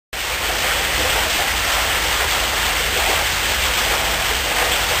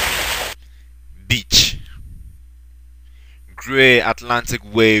Grey Atlantic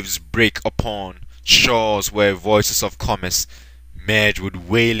waves break upon shores where voices of commerce merge with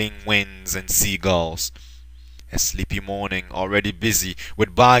wailing winds and seagulls. A sleepy morning, already busy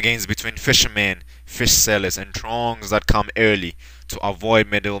with bargains between fishermen, fish sellers, and throngs that come early to avoid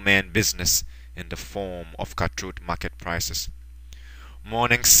middleman business in the form of cutthroat market prices.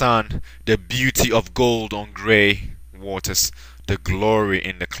 Morning sun, the beauty of gold on grey waters, the glory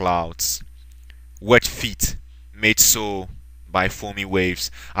in the clouds. Wet feet, made so by foamy waves,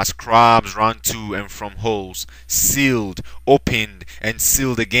 as crabs run to and from holes, sealed, opened, and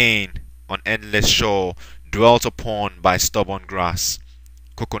sealed again, on endless shore, dwelt upon by stubborn grass,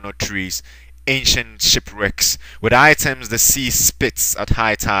 coconut trees, ancient shipwrecks, with items the sea spits at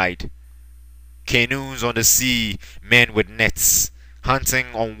high tide. Canoes on the sea, men with nets, hunting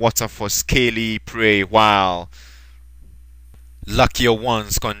on water for scaly prey, while luckier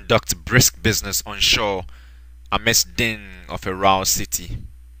ones conduct brisk business on shore amidst din of a roused city.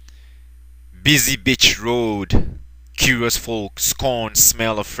 Busy beach road, curious folk scorn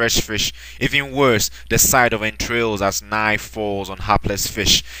smell of fresh fish, even worse, the sight of entrails as knife falls on hapless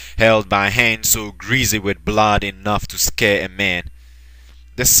fish, held by hands so greasy with blood enough to scare a man.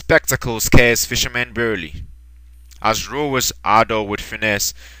 The spectacle scares fishermen barely, as rowers ardor with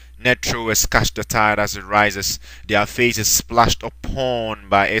finesse, net throwers catch the tide as it rises, their faces splashed upon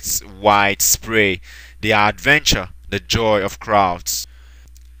by its white spray, their adventure the joy of crowds.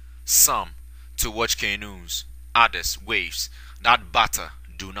 Some to watch canoes, others waves that batter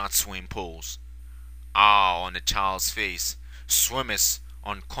do not swim poles. Ah, on the child's face, swimmers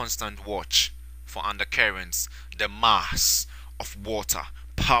on constant watch for undercurrents, the mass of water,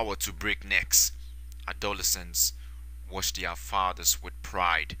 power to break necks. Adolescents watch their fathers with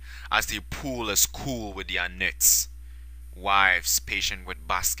pride as they pull us cool with their nets. Wives patient with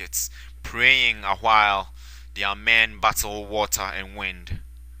baskets, praying a while their men battle water and wind.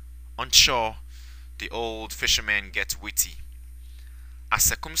 On shore, the old fishermen get witty as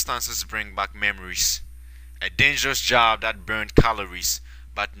circumstances bring back memories. A dangerous job that burned calories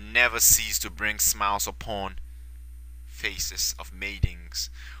but never ceased to bring smiles upon faces of maidens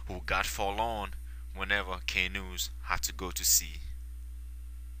who got forlorn whenever canoes had to go to sea.